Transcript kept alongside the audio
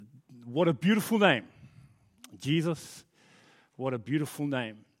What a beautiful name. Jesus, what a beautiful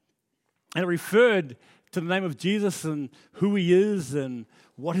name. And it referred to the name of Jesus and who he is and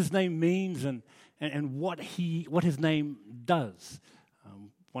what his name means and what his name does.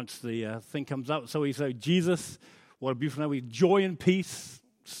 Once the thing comes up, so we say, Jesus, what a beautiful name. We joy and peace,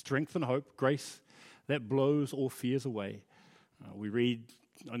 strength and hope, grace that blows all fears away. We read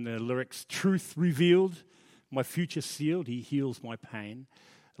on the lyrics, truth revealed, my future sealed, he heals my pain.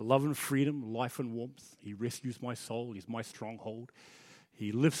 Love and freedom, life and warmth, he rescues my soul, he's my stronghold.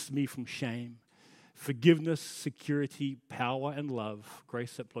 He lifts me from shame. Forgiveness, security, power, and love,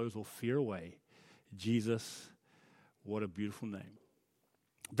 grace that blows all fear away. Jesus, what a beautiful name.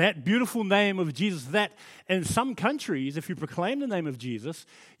 That beautiful name of Jesus, that in some countries, if you proclaim the name of Jesus,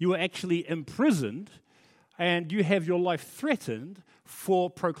 you are actually imprisoned and you have your life threatened for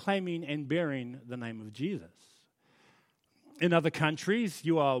proclaiming and bearing the name of Jesus. In other countries,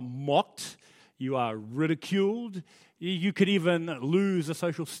 you are mocked, you are ridiculed, you could even lose a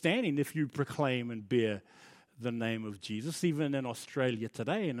social standing if you proclaim and bear the name of Jesus. Even in Australia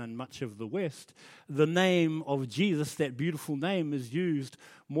today and in much of the West, the name of Jesus, that beautiful name, is used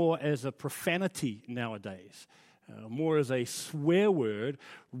more as a profanity nowadays, more as a swear word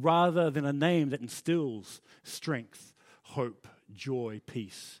rather than a name that instills strength, hope, joy,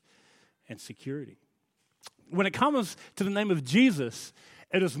 peace, and security. When it comes to the name of Jesus,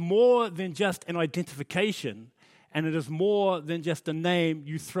 it is more than just an identification, and it is more than just a name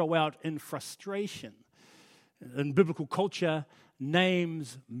you throw out in frustration. In biblical culture,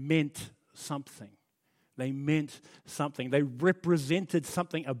 names meant something. They meant something. They represented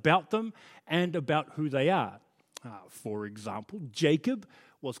something about them and about who they are. For example, Jacob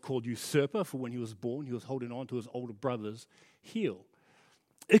was called usurper, for when he was born, he was holding on to his older brother's heel.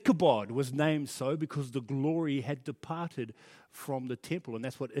 Ichabod was named so because the glory had departed from the temple, and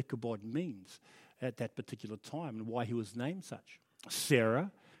that's what Ichabod means at that particular time and why he was named such. Sarah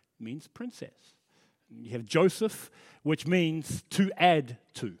means princess. You have Joseph, which means to add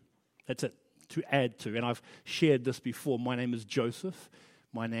to. That's it, to add to. And I've shared this before. My name is Joseph.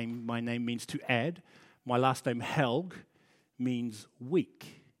 My name means to add. My last name, Helg, means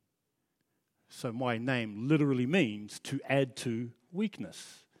weak. So my name literally means to add to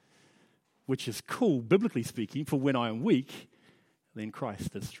weakness, which is cool, biblically speaking, for when I am weak, then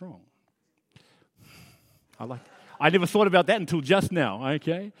Christ is strong. I never thought about that until just now,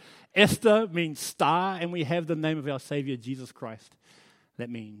 okay? Esther means star, and we have the name of our Savior, Jesus Christ. That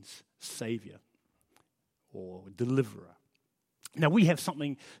means Savior or deliverer. Now, we have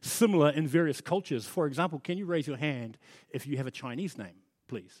something similar in various cultures. For example, can you raise your hand if you have a Chinese name,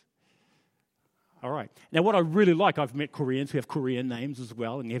 please? All right. Now, what I really like, I've met Koreans who have Korean names as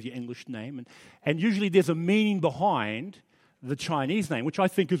well, and you have your English name. And usually there's a meaning behind the Chinese name, which I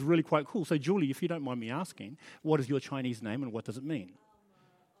think is really quite cool. So, Julie, if you don't mind me asking, what is your Chinese name and what does it mean?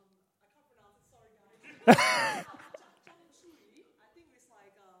 I can't pronounce it, sorry guys. I think it's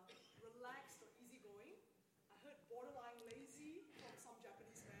like relaxed or easygoing. I heard borderline lazy from some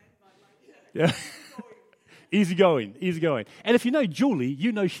Japanese man, but like, yeah. Easygoing. And if you know Julie,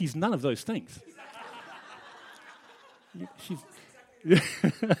 you know she's none of those things.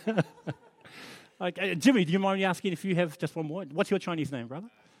 Like, Jimmy, do you mind me asking if you have just one more? What's your Chinese name, brother?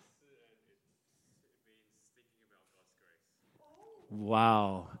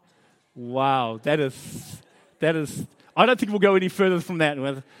 Wow, that is. I don't think we'll go any further from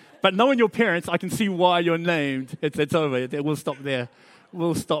that. But knowing your parents, I can see why you're named. It's over. We'll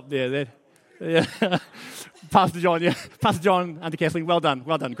stop there. Yeah. Pastor John, Auntie Kathleen, well done.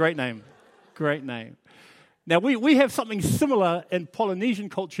 Great name. Now, we have something similar in Polynesian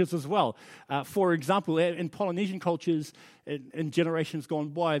cultures as well. For example, in Polynesian cultures, in generations gone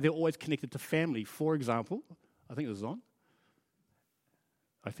by, they're always connected to family. For example, I think this is on.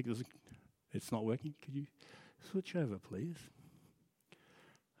 It's not working. Could you switch over, please?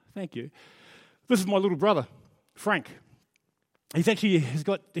 Thank you. This is my little brother, Frank. He's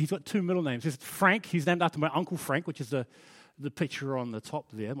got two middle names. There's Frank. He's named after my Uncle Frank, which is the picture on the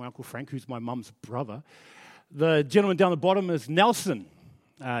top there. My Uncle Frank, who's my mum's brother. The gentleman down the bottom is Nelson.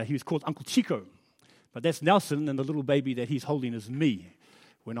 He was called Uncle Chico. But that's Nelson, and the little baby that he's holding is me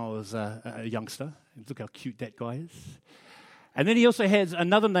when I was a youngster. And look how cute that guy is. And then he also has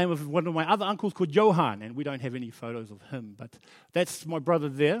another name of one of my other uncles called Johan, and we don't have any photos of him, but that's my brother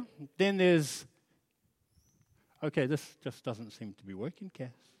there. Then there's... Okay, this just doesn't seem to be working, Cass.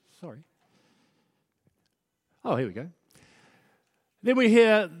 Sorry. Oh, here we go. Then we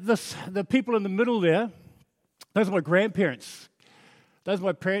hear the people in the middle there. Those are my grandparents. Those are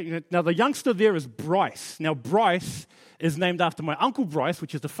my parents. Now, the youngster there is Bryce. Now, Bryce is named after my Uncle Bryce,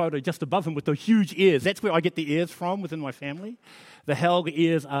 which is the photo just above him with the huge ears. That's where I get the ears from within my family. The Helga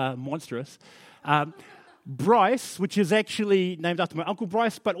ears are monstrous. Bryce, which is actually named after my Uncle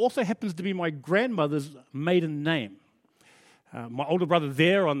Bryce, but also happens to be my grandmother's maiden name. My older brother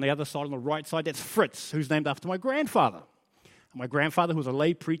there on the other side, on the right side, that's Fritz, who's named after my grandfather. My grandfather, who was a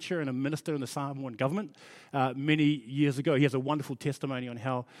lay preacher and a minister in the Samoan government many years ago. He has a wonderful testimony on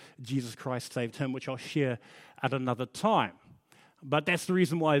how Jesus Christ saved him, which I'll share at another time. But that's the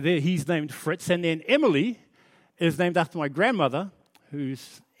reason why he's named Fritz. And then Emily is named after my grandmother,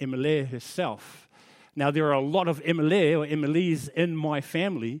 who's Emily herself. Now, there are a lot of Emily or Emilys in my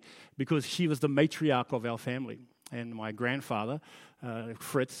family because she was the matriarch of our family. And my grandfather,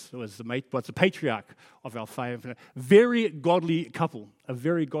 Fritz, was the patriarch of our family. Very godly couple, a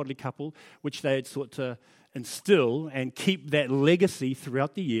very godly couple, which they had sought to instill and keep that legacy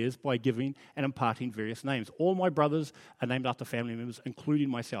throughout the years by giving and imparting various names. All my brothers are named after family members, including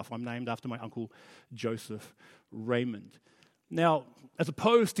myself. I'm named after my uncle Joseph Raymond. Now, as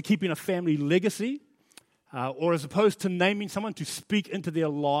opposed to keeping a family legacy, or as opposed to naming someone to speak into their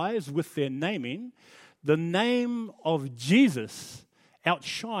lives with their naming, the name of Jesus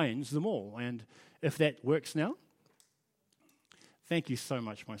outshines them all. And if that works now, thank you so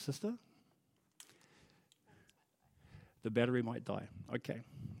much, my sister. The battery might die. Okay.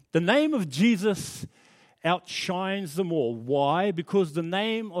 The name of Jesus outshines them all. Why? Because the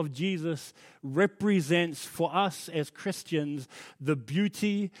name of Jesus represents for us as Christians the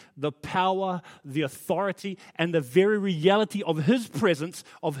beauty, the power, the authority, and the very reality of His presence,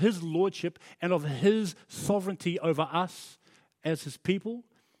 of His lordship, and of His sovereignty over us as His people,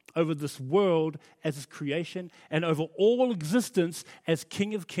 over this world as His creation, and over all existence as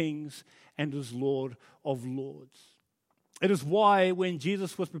King of Kings and as Lord of Lords. It is why when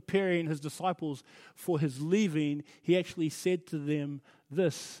Jesus was preparing His disciples for His leaving, He actually said to them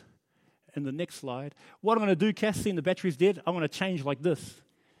this in the next slide. What I'm going to do, Cass, seeing the battery's dead, I'm going to change like this.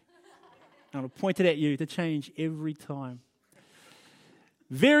 I'm going to point it at you to change every time.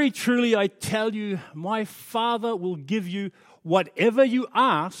 Very truly, I tell you, my Father will give you whatever you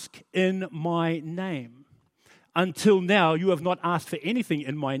ask in my name. Until now, you have not asked for anything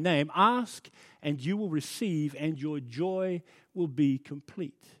in my name. Ask, and you will receive, and your joy will be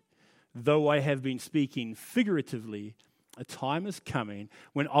complete. Though I have been speaking figuratively, a time is coming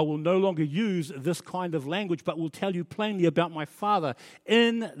when I will no longer use this kind of language, but will tell you plainly about my Father.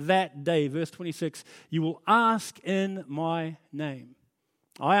 In that day, verse 26, you will ask in my name.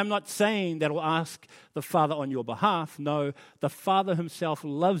 I am not saying that I'll ask the Father on your behalf. No, the Father Himself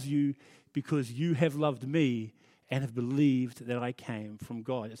loves you because you have loved me and have believed that I came from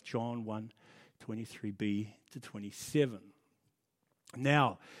God. It's John 1:23b to 27.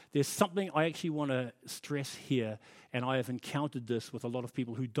 Now, there's something I actually want to stress here, and I have encountered this with a lot of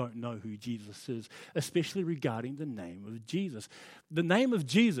people who don't know who Jesus is, especially regarding the name of Jesus. The name of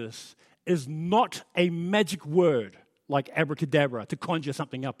Jesus is not a magic word like abracadabra to conjure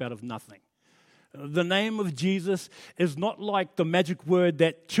something up out of nothing. The name of Jesus is not like the magic word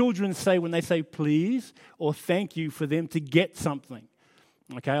that children say when they say please or thank you for them to get something.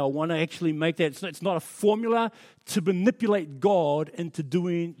 Okay, I want to actually make that. It's not a formula to manipulate God into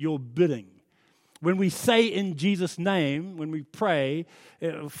doing your bidding. When we say in Jesus' name, when we pray,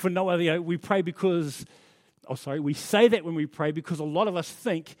 for no other, we pray because, we say that when we pray because a lot of us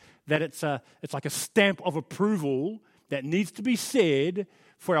think that it's like a stamp of approval that needs to be said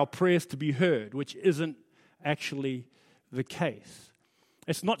for our prayers to be heard, which isn't actually the case.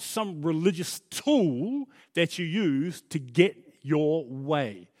 It's not some religious tool that you use to get your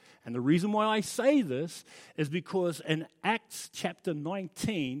way. And the reason why I say this is because in Acts chapter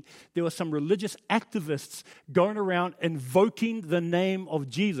 19, there were some religious activists going around invoking the name of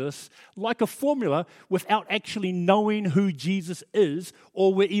Jesus like a formula without actually knowing who Jesus is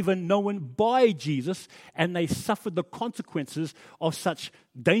or were even known by Jesus, and they suffered the consequences of such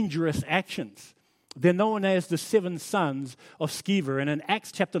dangerous actions. They're known as the 7 sons of Sceva. And in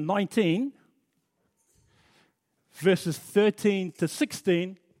Acts chapter 19, verses 13 to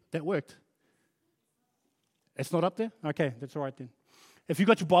 16, that worked. It's not up there? Okay, that's all right then. If you've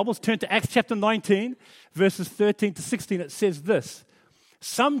got your Bibles, turn to Acts chapter 19, verses 13 to 16. It says this: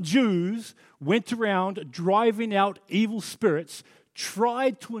 Some Jews went around driving out evil spirits,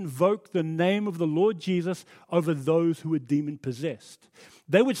 tried to invoke the name of the Lord Jesus over those who were demon-possessed.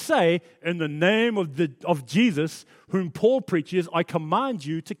 They would say, in the name of Jesus, whom Paul preaches, I command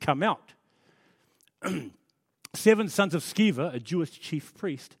you to come out. 7 sons of Sceva, a Jewish chief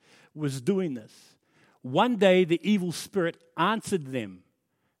priest, was doing this. One day the evil spirit answered them,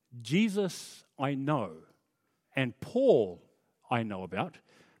 Jesus I know, and Paul I know about,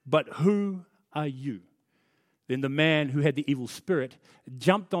 but who are you? Then the man who had the evil spirit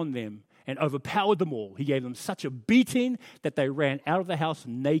jumped on them and overpowered them all. He gave them such a beating that they ran out of the house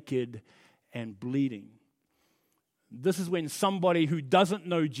naked and bleeding. This is when somebody who doesn't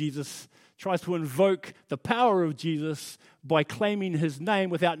know Jesus tries to invoke the power of Jesus by claiming his name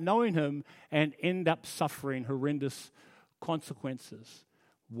without knowing him and end up suffering horrendous consequences.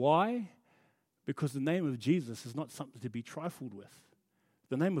 Why? Because the name of Jesus is not something to be trifled with.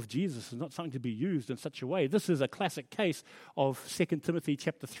 The name of Jesus is not something to be used in such a way. This is a classic case of 2 Timothy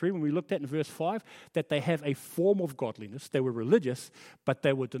chapter 3, when we looked at in verse 5, that they have a form of godliness. They were religious, but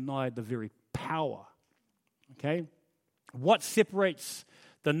they were denied the very power. Okay? What separates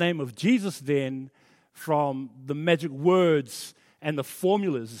the name of Jesus then from the magic words and the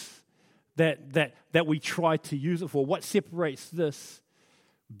formulas that we try to use it for? What separates this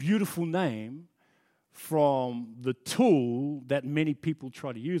beautiful name from the tool that many people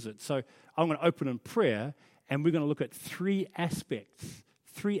try to use it? So I'm going to open in prayer, and we're going to look at three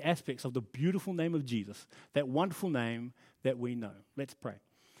aspects of the beautiful name of Jesus, that wonderful name that we know. Let's pray.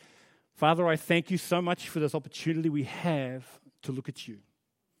 Father, I thank you so much for this opportunity we have to look at you.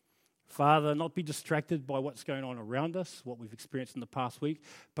 Father, not be distracted by what's going on around us, what we've experienced in the past week,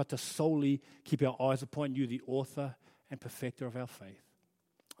 but to solely keep our eyes upon you, the author and perfecter of our faith.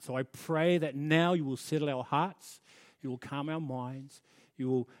 So I pray that now you will settle our hearts, you will calm our minds,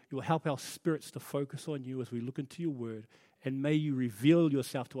 you will help our spirits to focus on you as we look into your word, and may you reveal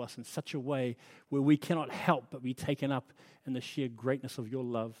yourself to us in such a way where we cannot help but be taken up in the sheer greatness of your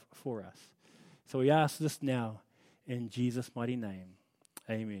love for us. So we ask this now in Jesus' mighty name.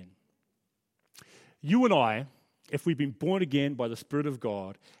 Amen. You and I, if we've been born again by the Spirit of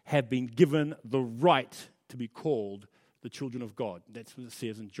God, have been given the right to be called the children of God. That's what it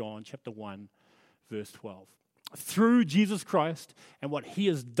says in John chapter 1, verse 12. Through Jesus Christ and what he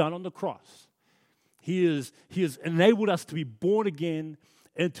has done on the cross, he has enabled us to be born again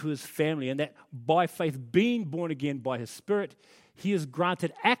into his family, and that by faith, being born again by his Spirit, he has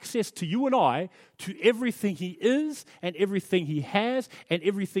granted access to you and I to everything he is and everything he has and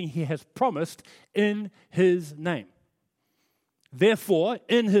everything he has promised in his name. Therefore,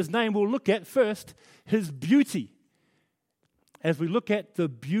 in his name, we'll look at first his beauty. As we look at the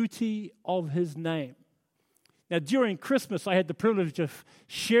beauty of his name. Now, during Christmas, I had the privilege of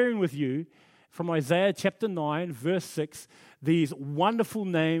sharing with you from Isaiah chapter 9, verse 6, these wonderful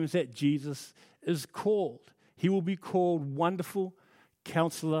names that Jesus is called. He will be called Wonderful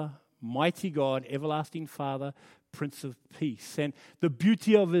Counselor, Mighty God, Everlasting Father, Prince of Peace. And the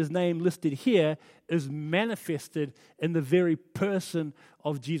beauty of his name listed here is manifested in the very person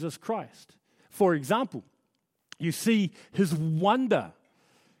of Jesus Christ. For example, you see his wonder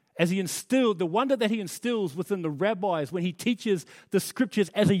as the wonder that he instills within the rabbis when he teaches the scriptures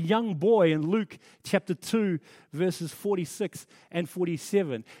as a young boy in Luke chapter 2, verses 46 and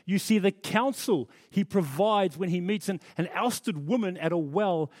 47. You see the counsel he provides when he meets an ousted woman at a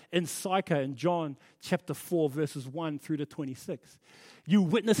well in Sychar in John chapter 4, verses 1 through to 26. You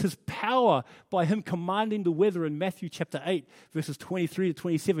witness his power by him commanding the weather in Matthew chapter 8, verses 23 to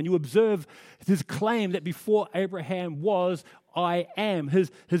 27. You observe his claim that before Abraham was, I am.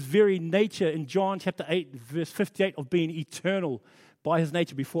 His very nature in John chapter 8, verse 58 of being eternal by his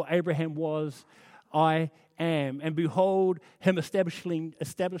nature. Before Abraham was, I am. And behold, him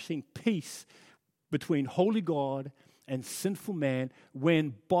establishing peace between holy God and sinful man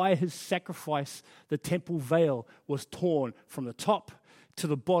when by his sacrifice the temple veil was torn from the top to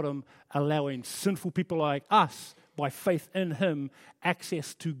the bottom, allowing sinful people like us, by faith in him,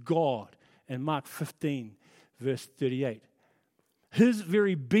 access to God. In Mark 15, verse 38. His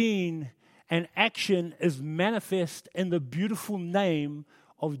very being and action is manifest in the beautiful name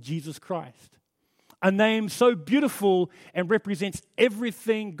of Jesus Christ. A name so beautiful and represents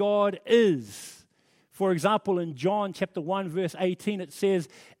everything God is. For example, in John chapter 1, verse 18, it says,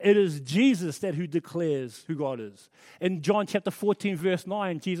 it is Jesus that who declares who God is. In John chapter 14, verse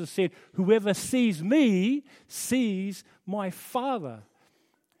 9, Jesus said, whoever sees me sees my Father.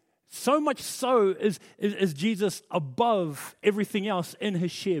 So much so is Jesus above everything else in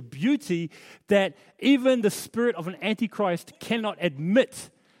his sheer beauty that even the spirit of an antichrist cannot admit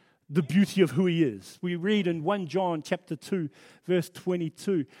the beauty of who he is. We read in 1 John chapter 2, verse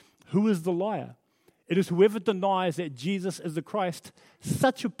 22, who is the liar? It is whoever denies that Jesus is the Christ.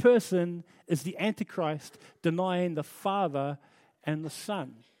 Such a person is the Antichrist, denying the Father and the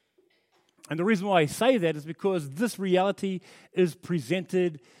Son. And the reason why I say that is because this reality is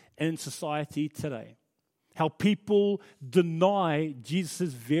presented in society today. how people deny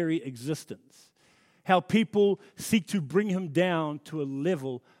Jesus' very existence, how people seek to bring him down to a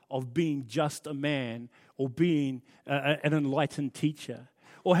level of being just a man or being an enlightened teacher,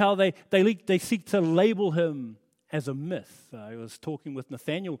 or how they seek to label him as a myth. I was talking with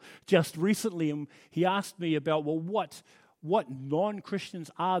Nathaniel just recently, and he asked me about, well, what non-Christians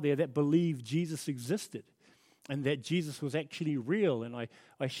are there that believe Jesus existed and that Jesus was actually real? And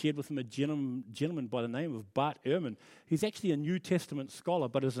I shared with him a gentleman by the name of Bart Ehrman. He's actually a New Testament scholar,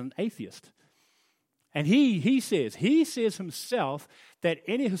 but is an atheist. And he says himself that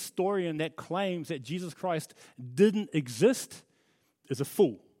any historian that claims that Jesus Christ didn't exist is a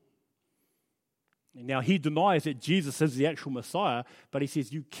fool. And now he denies that Jesus is the actual Messiah, but he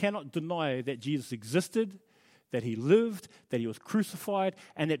says you cannot deny that Jesus existed, that he lived, that he was crucified,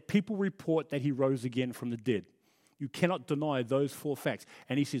 and that people report that he rose again from the dead. You cannot deny those 4 facts.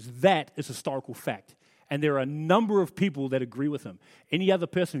 And he says that is historical fact. And there are a number of people that agree with him. Any other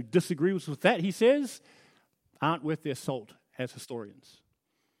person who disagrees with that, he says, aren't worth their salt as historians.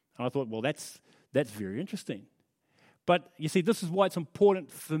 And I thought, well, that's very interesting. But you see, this is why it's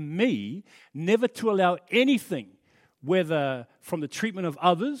important for me never to allow anything, whether from the treatment of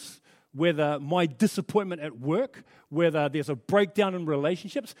others, whether my disappointment at work, whether there's a breakdown in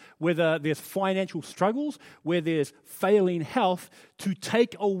relationships, whether there's financial struggles, where there's failing health, to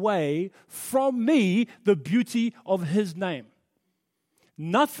take away from me the beauty of his name.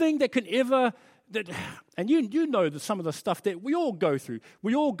 Nothing that can ever, and you know some of the stuff that we all go through.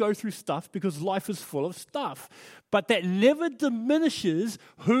 We all go through stuff because life is full of stuff. But that never diminishes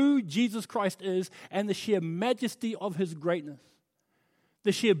who Jesus Christ is and the sheer majesty of his greatness.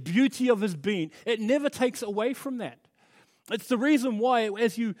 The sheer beauty of his being. It never takes away from that. It's the reason why,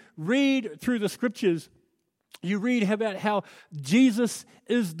 as you read through the scriptures, you read about how Jesus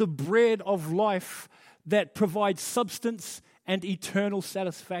is the bread of life that provides substance and eternal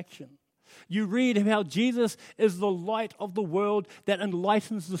satisfaction. You read how Jesus is the light of the world that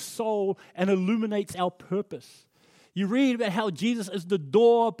enlightens the soul and illuminates our purpose. You read about how Jesus is the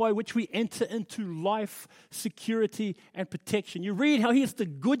door by which we enter into life, security, and protection. You read how he is the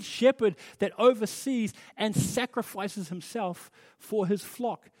good shepherd that oversees and sacrifices himself for his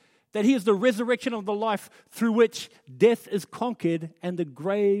flock. That he is the resurrection of the life through which death is conquered and the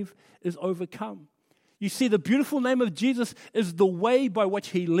grave is overcome. You see, the beautiful name of Jesus is the way by which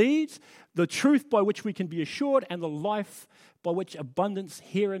he leads, the truth by which we can be assured, and the life by which abundance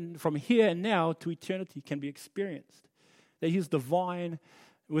from here and now to eternity can be experienced. That he is the vine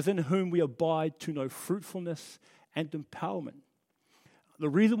within whom we abide to know fruitfulness and empowerment. The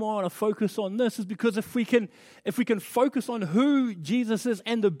reason why I want to focus on this is because if we can focus on who Jesus is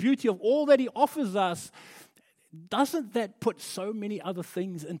and the beauty of all that he offers us, doesn't that put so many other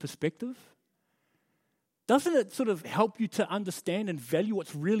things in perspective? Doesn't it sort of help you to understand and value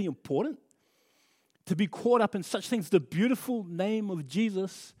what's really important? To be caught up in such things, the beautiful name of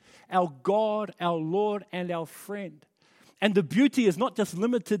Jesus, our God, our Lord, and our friend. And the beauty is not just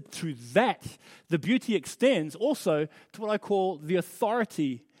limited to that. The beauty extends also to what I call the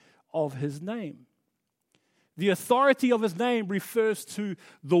authority of his name. The authority of his name refers to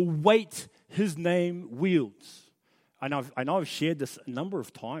the weight his name wields. I know I've shared this a number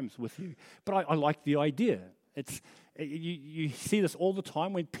of times with you, but I like the idea. You see this all the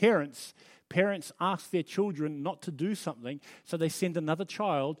time when parents ask their children not to do something, so they send another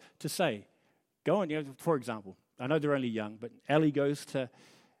child to say, go on, for example. I know they're only young, but Ellie goes to...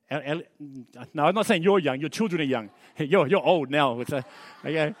 no, I'm not saying you're young. Your children are young. You're old now.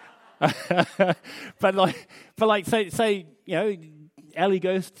 Okay. but say Ellie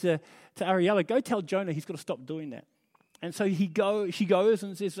goes to Ariella, go tell Jonah he's got to stop doing that. And so she goes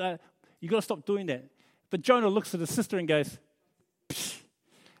and says, you've got to stop doing that. But Jonah looks at his sister and goes, psh,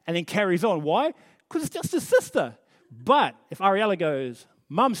 and then carries on. Why? Because it's just his sister. But if Ariella goes,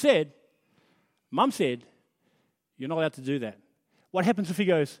 Mum said, you're not allowed to do that. What happens if he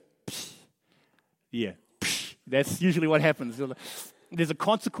goes, psh? Yeah, psh. That's usually what happens. There's a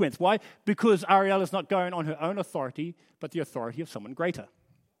consequence. Why? Because Ariella's not going on her own authority, but the authority of someone greater.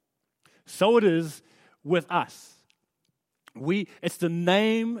 So it is with us. It's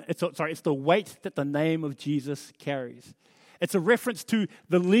the weight that the name of Jesus carries. It's a reference to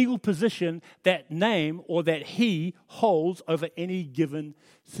the legal position that name or that he holds over any given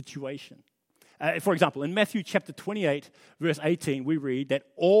situation. For example, in Matthew chapter 28, verse 18, we read that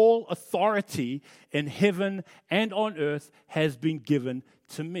all authority in heaven and on earth has been given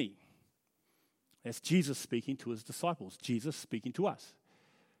to me. That's Jesus speaking to his disciples, Jesus speaking to us.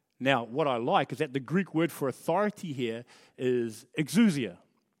 Now, what I like is that the Greek word for authority here is exousia.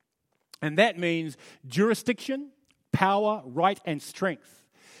 And that means jurisdiction, power, right, and strength.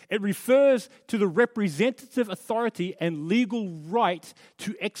 It refers to the representative authority and legal right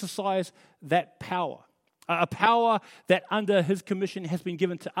to exercise that power. A power that under his commission has been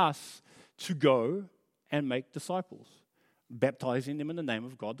given to us to go and make disciples, baptizing them in the name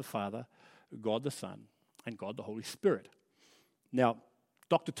of God the Father, God the Son, and God the Holy Spirit. Now,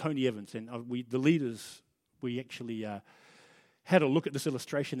 Dr. Tony Evans and the leaders, we actually had a look at this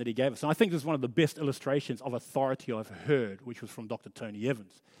illustration that he gave us. And I think this is one of the best illustrations of authority I've heard, which was from Dr. Tony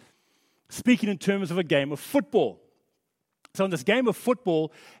Evans. Speaking in terms of a game of football. So in this game of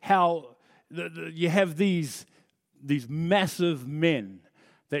football, how you have these massive men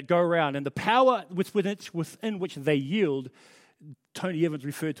that go around, and the power within which they yield, Tony Evans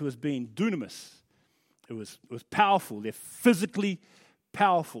referred to as being dunamis. It was powerful. They're physically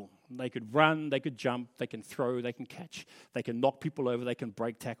powerful. They could run, they could jump, they can throw, they can catch, they can knock people over, they can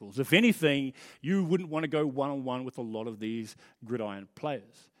break tackles. If anything, you wouldn't want to go one-on-one with a lot of these gridiron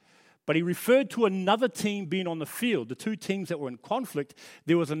players. But he referred to another team being on the field. The two teams that were in conflict,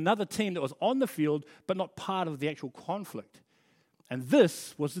 there was another team that was on the field, but not part of the actual conflict. And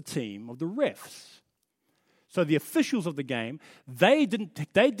this was the team of the refs. So the officials of the game, they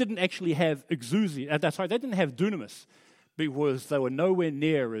didn't actually have exousia. They didn't have dunamis, because they were nowhere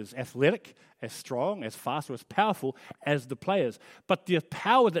near as athletic, as strong, as fast, or as powerful as the players. But the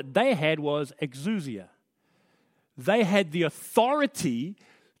power that they had was exousia. They had the authority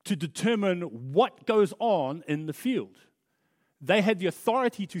to determine what goes on in the field. They had the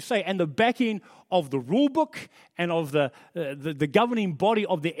authority to say, and the backing of the rule book and of the governing body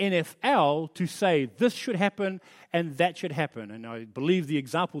of the NFL to say this should happen and that should happen. And I believe the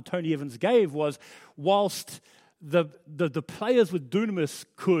example Tony Evans gave was, whilst the players with dunamis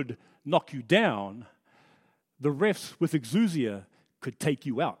could knock you down, the refs with exousia could take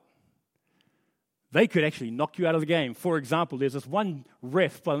you out. They could actually knock you out of the game. For example, there's this one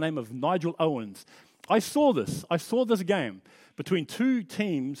ref by the name of Nigel Owens. I saw this game between two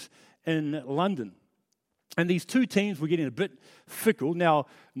teams in London. And these two teams were getting a bit fickle. Now,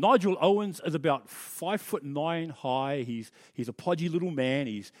 Nigel Owens is about 5'9" high. He's a podgy little man.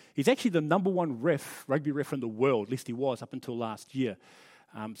 He's actually the number one rugby ref in the world, at least he was up until last year.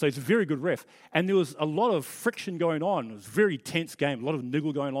 So he's a very good ref. And there was a lot of friction going on. It was a very tense game, a lot of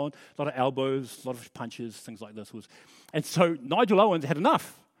niggle going on, a lot of elbows, a lot of punches, things like this. And so Nigel Owens had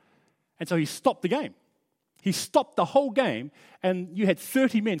enough. And so he stopped the game. He stopped the whole game, and you had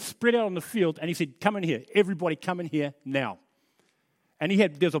 30 men spread out on the field, and he said, come in here. Everybody come in here now. And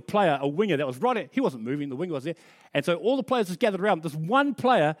there's a player, a winger that was he wasn't moving, the winger was there. And so all the players just gathered around. There's one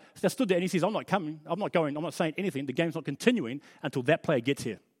player that stood there, and he says, I'm not coming, I'm not going, I'm not saying anything. The game's not continuing until that player gets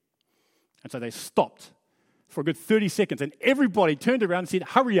here. And so they stopped for a good 30 seconds, and everybody turned around and said,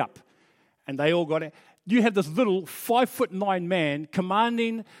 hurry up. And they all got it. You have this little 5'9" man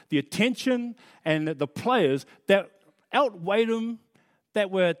commanding the attention and the players that outweighed him,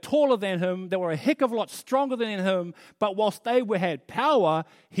 that were taller than him, that were a heck of a lot stronger than him, but whilst they had power,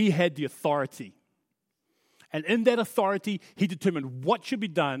 he had the authority. And in that authority, he determined what should be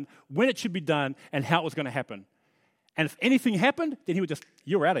done, when it should be done, and how it was going to happen. And if anything happened, then he would just,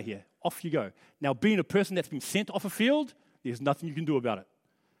 you're out of here, off you go. Now, being a person that's been sent off a field, there's nothing you can do about it.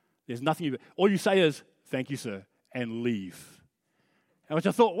 There's nothing all you say is, thank you, sir, and leave. And which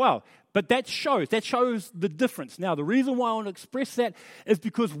I thought, wow, but that shows the difference. Now, the reason why I want to express that is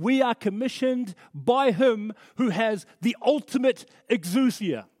because we are commissioned by him who has the ultimate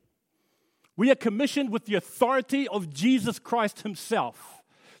exousia. We are commissioned with the authority of Jesus Christ himself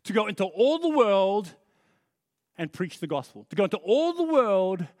to go into all the world and preach the gospel, to go into all the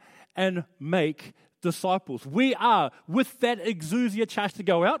world and make disciples. We are, with that exousia, charged to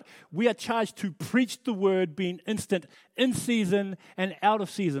go out. We are charged to preach the word, being instant, in season and out of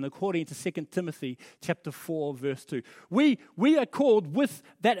season, according to 2 Timothy chapter 4, verse 2. We are called with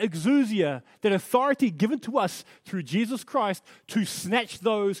that exousia, that authority given to us through Jesus Christ, to snatch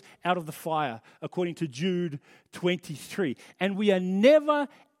those out of the fire, according to Jude 23. And we are never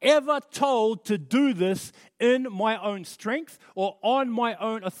ever told to do this in my own strength or on my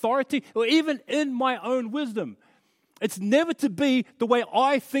own authority or even in my own wisdom. It's never to be the way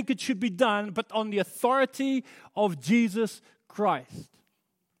I think it should be done, but on the authority of Jesus Christ.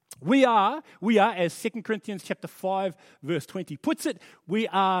 We are, as 2 Corinthians chapter 5, verse 20 puts it, we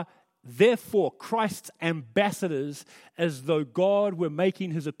are therefore Christ's ambassadors, as though God were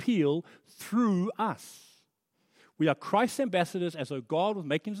making his appeal through us. We are Christ's ambassadors as though God was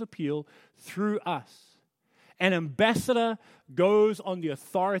making his appeal through us. An ambassador goes on the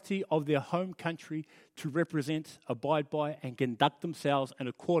authority of their home country to represent, abide by, and conduct themselves in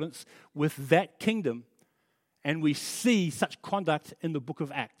accordance with that kingdom. And we see such conduct in the book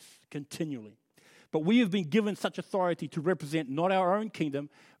of Acts continually. But we have been given such authority to represent not our own kingdom,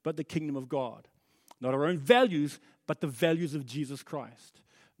 but the kingdom of God. Not our own values, but the values of Jesus Christ.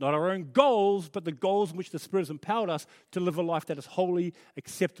 Not our own goals, but the goals in which the Spirit has empowered us to live a life that is holy,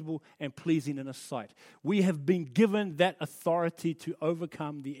 acceptable, and pleasing in His sight. We have been given that authority to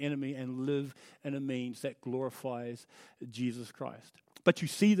overcome the enemy and live in a means that glorifies Jesus Christ. But you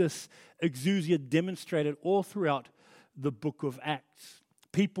see this exousia demonstrated all throughout the book of Acts.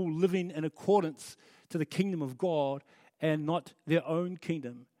 People living in accordance to the kingdom of God and not their own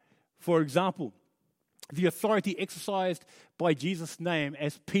kingdom. For example, the authority exercised by Jesus' name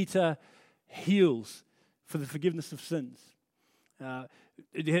as Peter heals for the forgiveness of sins.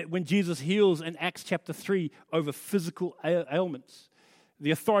 When Jesus heals in Acts chapter 3 over physical ailments,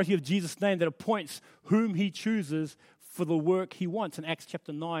 the authority of Jesus' name that appoints whom He chooses for the work He wants. In Acts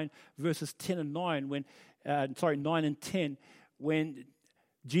chapter 9, verses 10 and 9, 9 and 10, when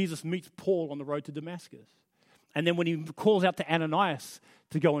Jesus meets Paul on the road to Damascus. And then when He calls out to Ananias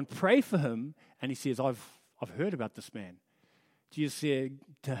to go and pray for him, and he says, I've heard about this man. Jesus said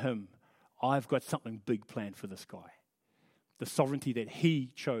to him, I've got something big planned for this guy. The sovereignty that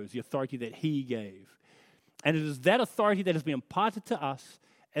He chose, the authority that He gave. And it is that authority that has been imparted to us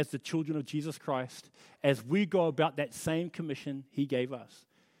as the children of Jesus Christ as we go about that same commission He gave us.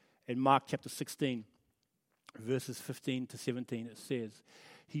 In Mark chapter 16, verses 15 to 17, it says,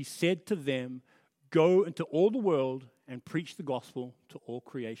 He said to them, go into all the world and preach the gospel to all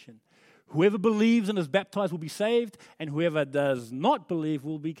creation. Whoever believes and is baptized will be saved, and whoever does not believe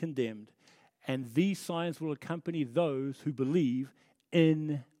will be condemned. And these signs will accompany those who believe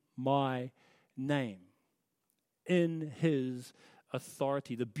in my name. In His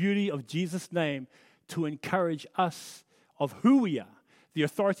authority. The beauty of Jesus' name to encourage us of who we are. The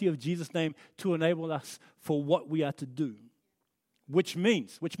authority of Jesus' name to enable us for what we are to do. Which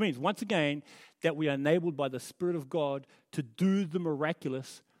means, once again, that we are enabled by the Spirit of God to do the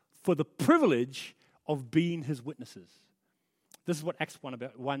miraculous for the privilege of being His witnesses. This is what Acts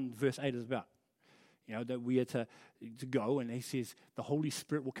 1 verse 8 is about. You know, that we are to go, and He says the Holy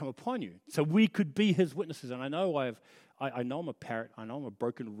Spirit will come upon you. So we could be His witnesses. And I know I know I'm a parrot, I know I'm a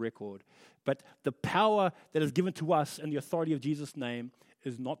broken record, but the power that is given to us in the authority of Jesus' name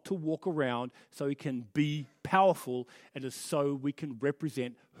is not to walk around so we can be powerful. It is so we can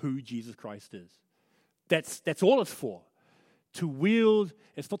represent who Jesus Christ is. That's all it's for. To wield,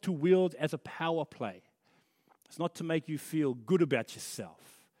 it's not to wield as a power play. It's not to make you feel good about yourself.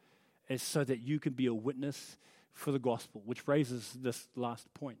 It's so that you can be a witness for the gospel, which raises this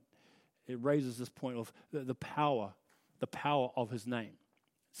last point. It raises this point of the power of His name.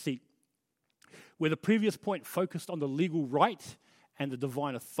 See, where the previous point focused on the legal right and the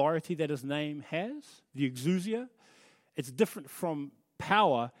divine authority that His name has, the exousia, it's different from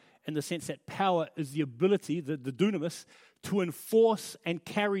power in the sense that power is the ability, the dunamis, to enforce and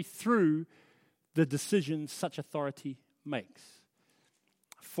carry through the decisions such authority makes.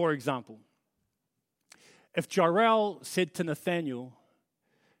 For example, if Jarrell said to Nathaniel,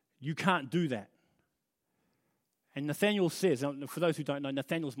 you can't do that. And Nathaniel says, for those who don't know,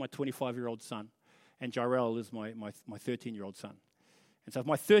 Nathaniel's my 25-year-old son, and Jarrell is my 13-year-old son. And so if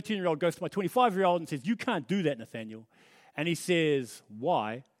my 13-year-old goes to my 25-year-old and says, you can't do that, Nathaniel, and he says,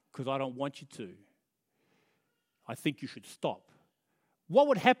 why? Because I don't want you to. I think you should stop. What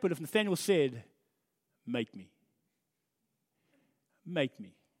would happen if Nathaniel said, make me? Make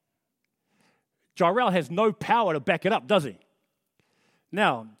me. Jarrell has no power to back it up, does he?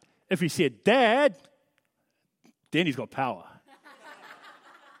 Now, if he said, Dad, then he's got power.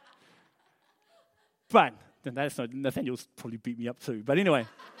 But Nathaniel's probably beat me up too. But anyway.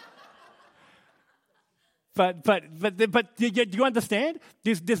 But do you understand?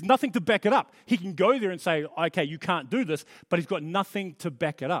 There's nothing to back it up. He can go there and say, okay, you can't do this, but he's got nothing to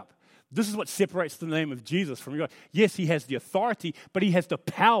back it up. This is what separates the name of Jesus from God. Yes, He has the authority, but He has the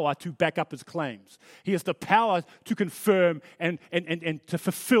power to back up His claims. He has the power to confirm and to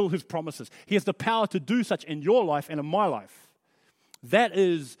fulfill His promises. He has the power to do such in your life and in my life. That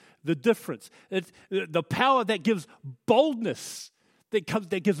is the difference. It's the power that gives boldness, that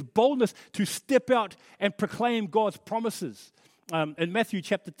gives boldness to step out and proclaim God's promises. In Matthew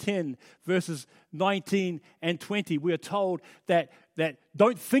chapter 10, verses 19 and 20, we are told that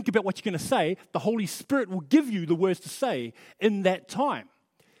don't think about what you're going to say. The Holy Spirit will give you the words to say in that time.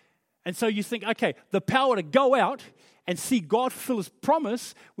 And so you think, okay, the power to go out and see God fulfill his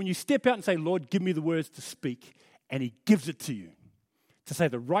promise when you step out and say, Lord, give me the words to speak. And he gives it to you to say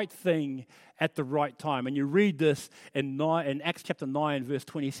the right thing at the right time. And you read this in Acts chapter 9, verse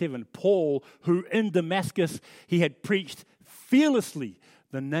 27. Paul, who in Damascus, he had preached fearlessly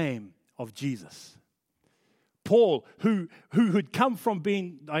the name of Jesus. Paul, who had come from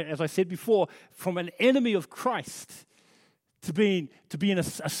being, as I said before, from an enemy of Christ to being a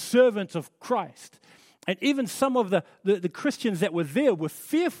servant of Christ. And even some of the Christians that were there were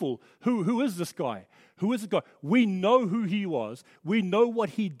fearful. Who is this guy? Who is this guy? We know who he was. We know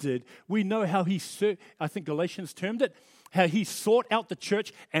what he did. We know how he, I think Galatians termed it, how he sought out the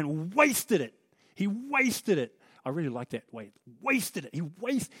church and wasted it. He wasted it. I really like that. Wasted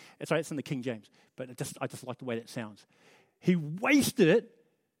it. Sorry, it's in the King James, but I just like the way that sounds. He wasted it,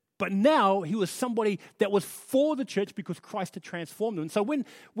 but now he was somebody that was for the church because Christ had transformed him. And so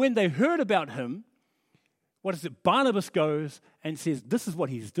when they heard about him, what is it? Barnabas goes and says, this is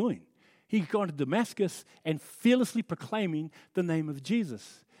what he's doing. He's gone to Damascus and fearlessly proclaiming the name of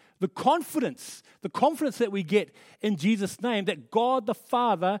Jesus. The confidence that we get in Jesus' name, that God the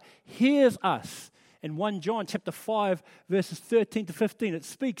Father hears us. In 1 John chapter 5, verses 13 to 15, it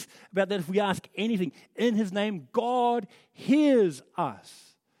speaks about that if we ask anything in his name, God hears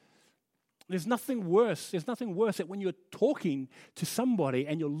us. There's nothing worse that when you're talking to somebody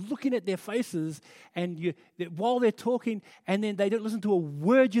and you're looking at their faces and while they're talking and then they don't listen to a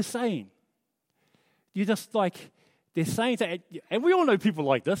word you're saying. You're just like, they're saying, and we all know people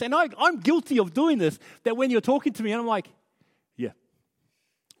like this, and I'm guilty of doing this, that when you're talking to me and I'm like, yeah.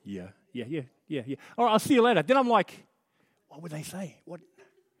 All right, I'll see you later. Then I'm like, what would they say? What?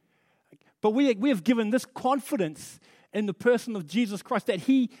 But we have given this confidence in the person of Jesus Christ that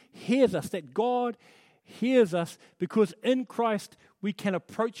he hears us, that God hears us, because in Christ we can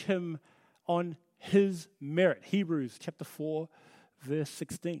approach him on his merit. Hebrews chapter 4, verse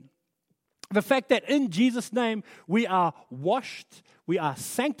 16. The fact that in Jesus' name we are washed, we are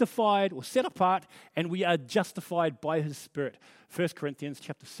sanctified or set apart, and we are justified by his Spirit. 1 Corinthians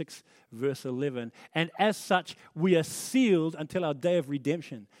chapter 6, verse 11. And as such, we are sealed until our day of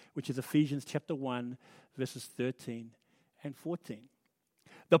redemption, which is Ephesians chapter 1, verses 13 and 14.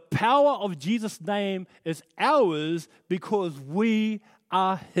 The power of Jesus' name is ours because we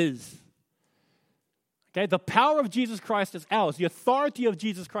are his. Okay, the power of Jesus Christ is ours. The authority of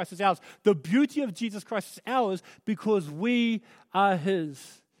Jesus Christ is ours. The beauty of Jesus Christ is ours because we are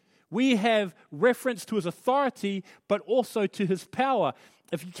his. We have reference to his authority, but also to his power.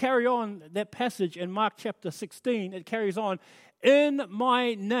 If you carry on that passage in Mark chapter 16, it carries on, in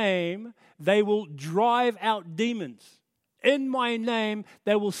my name they will drive out demons. In my name,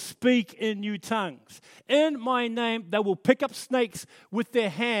 they will speak in new tongues. In my name, they will pick up snakes with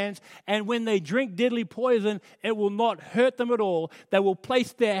their hands, and when they drink deadly poison, it will not hurt them at all. They will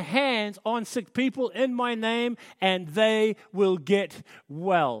place their hands on sick people in my name, and they will get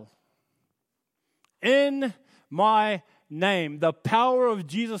well. In my name, the power of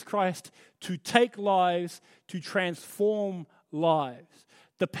Jesus Christ to take lives, to transform lives.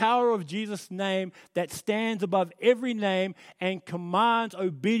 The power of Jesus' name that stands above every name and commands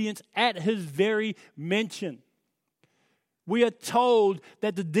obedience at his very mention. We are told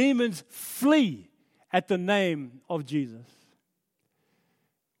that the demons flee at the name of Jesus.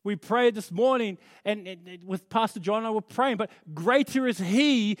 We prayed this morning, and with Pastor John and I were praying, but greater is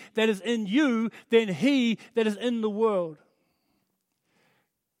he that is in you than he that is in the world.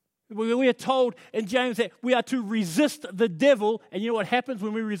 We are told in James that we are to resist the devil. And you know what happens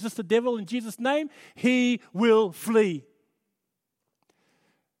when we resist the devil in Jesus' name? He will flee.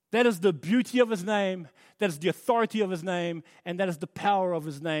 That is the beauty of his name. That is the authority of his name. And that is the power of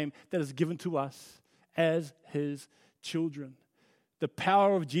his name that is given to us as his children. The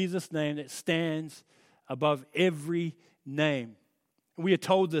power of Jesus' name that stands above every name. We are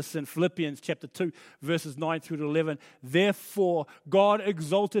told this in Philippians chapter 2, verses 9 through to 11. Therefore, God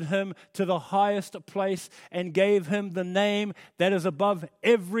exalted him to the highest place and gave him the name that is above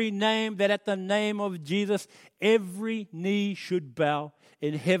every name, that at the name of Jesus, every knee should bow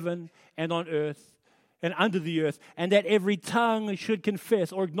in heaven and on earth and under the earth, and that every tongue should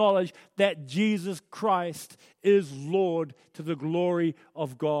confess or acknowledge that Jesus Christ is Lord, to the glory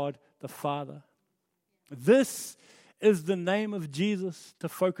of God the Father. This is the name of Jesus to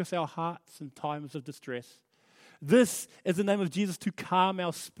focus our hearts in times of distress. This is the name of Jesus to calm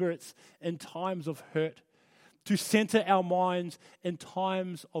our spirits in times of hurt, to center our minds in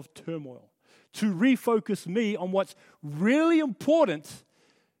times of turmoil, to refocus me on what's really important,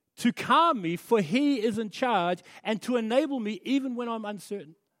 to calm me, for he is in charge, and to enable me even when I'm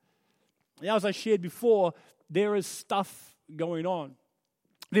uncertain. Now, as I shared before, there is stuff going on.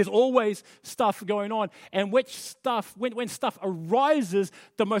 There's always stuff going on. And when stuff arises,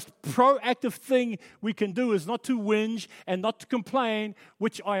 the most proactive thing we can do is not to whinge and not to complain,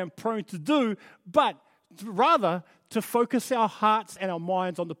 which I am prone to do, but rather to focus our hearts and our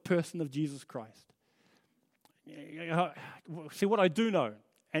minds on the person of Jesus Christ. See, what I do know,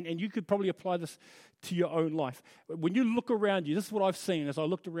 and you could probably apply this to your own life. When you look around you, this is what I've seen as I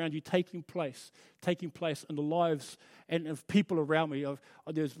looked around you taking place in the lives and of people around me. I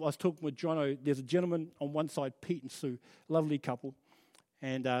was talking with Jono. There's a gentleman on one side, Pete and Sue, lovely couple.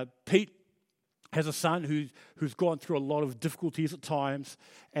 And Pete has a son who's gone through a lot of difficulties at times,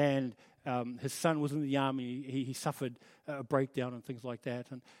 and his son was in the army. He suffered a breakdown and things like that.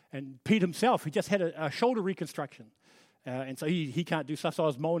 And Pete himself, he just had a shoulder reconstruction. And so he can't do stuff. So I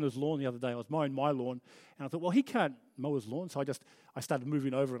was mowing his lawn the other day. I was mowing my lawn. And I thought, well, he can't mow his lawn. So I started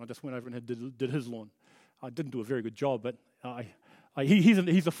moving over, and I just went over and did his lawn. I didn't do a very good job, but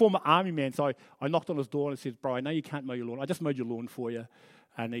he's a former army man. So I knocked on his door and said, bro, I know you can't mow your lawn. I just mowed your lawn for you.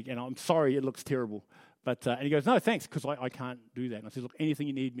 And I'm sorry, it looks terrible. But and he goes, no, thanks, because I can't do that. And I said, look, anything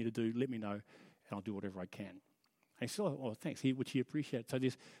you need me to do, let me know, and I'll do whatever I can. And he said, oh, thanks, which he appreciated. So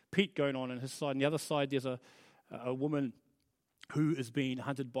there's Pete going on his side. On the other side, there's a woman who is being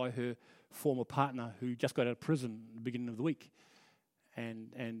hunted by her former partner who just got out of prison at the beginning of the week.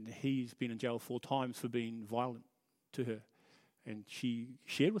 And he's been in jail 4 times for being violent to her. And she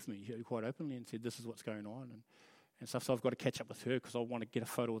shared with me quite openly and said, this is what's going on and stuff. So I've got to catch up with her because I want to get a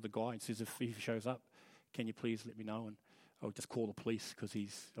photo of the guy. And says, if he shows up, can you please let me know? And I'll just call the police because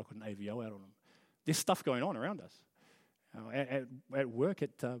I've got an AVO out on him. There's stuff going on around us. At work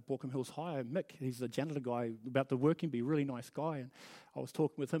at Borkham Hills High, Mick, he's the janitor guy, about to work and be a really nice guy. And I was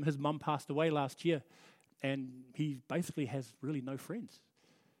talking with him. His mum passed away last year, and he basically has really no friends.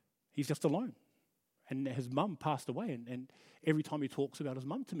 He's just alone. And his mum passed away, and every time he talks about his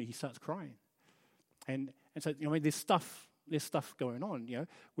mum to me, he starts crying. And so, there's stuff going on,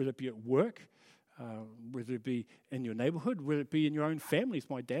 whether it be at work, whether it be in your neighborhood, whether it be in your own families.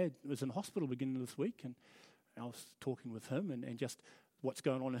 My dad was in hospital beginning of this week, and I was talking with him and just what's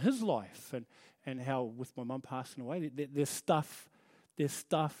going on in his life and how with my mum passing away, there's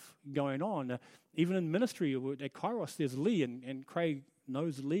stuff going on. Even in ministry at Kairos, there's Lee, and Craig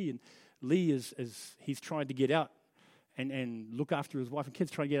knows Lee, and Lee is he's trying to get out and look after his wife and kids,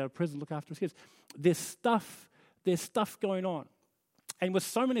 trying to get out of prison, look after his kids. There's stuff going on. And with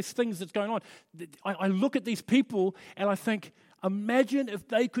so many things that's going on, I look at these people and I think, imagine if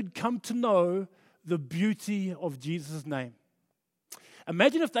they could come to know the beauty of Jesus' name.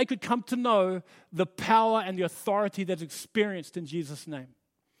 Imagine if they could come to know the power and the authority that's experienced in Jesus' name.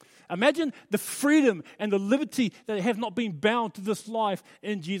 Imagine the freedom and the liberty that have not been bound to this life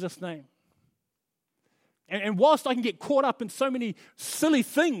in Jesus' name. And whilst I can get caught up in so many silly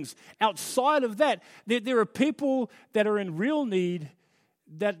things outside of that, there are people that are in real need,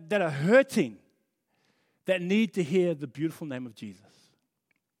 that are hurting, that need to hear the beautiful name of Jesus.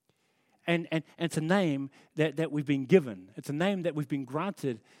 And it's a name that we've been given. It's a name that we've been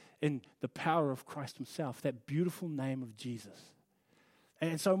granted in the power of Christ himself, that beautiful name of Jesus.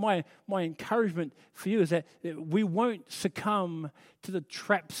 And so my encouragement for you is that we won't succumb to the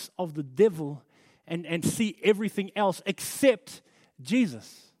traps of the devil and see everything else except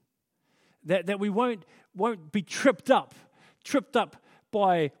Jesus. That we won't be tripped up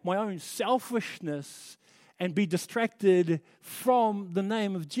by my own selfishness and be distracted from the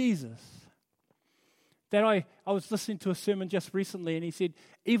name of Jesus. That I was listening to a sermon just recently, and he said,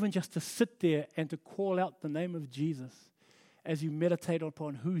 even just to sit there and to call out the name of Jesus as you meditate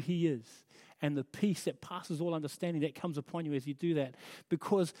upon who he is and the peace that passes all understanding that comes upon you as you do that,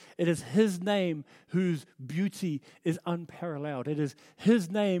 because it is his name whose beauty is unparalleled. It is his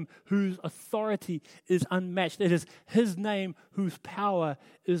name whose authority is unmatched. It is his name whose power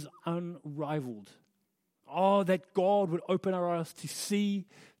is unrivaled. Oh, that God would open our eyes to see,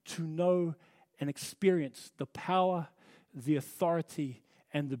 to know, and experience the power, the authority,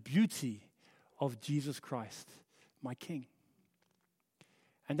 and the beauty of Jesus Christ, my King.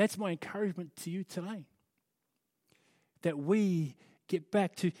 And that's my encouragement to you today. That we get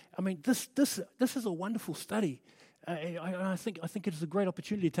back to, this is a wonderful study. I think it is a great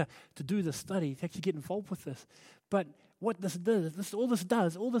opportunity to do this study, to actually get involved with this. But what this does, all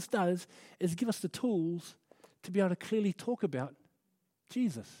this does is give us the tools to be able to clearly talk about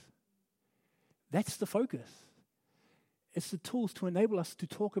Jesus. That's the focus. It's the tools to enable us to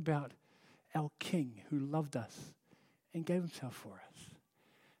talk about our King who loved us and gave himself for us.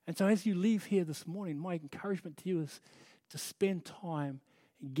 And so as you leave here this morning, my encouragement to you is to spend time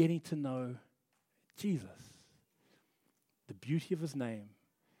getting to know Jesus. the beauty of his name,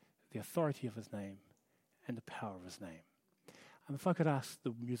 the authority of his name, and the power of his name. And if I could ask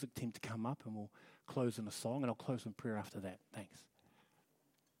the music team to come up, and we'll close in a song, and I'll close in prayer after that. Thanks.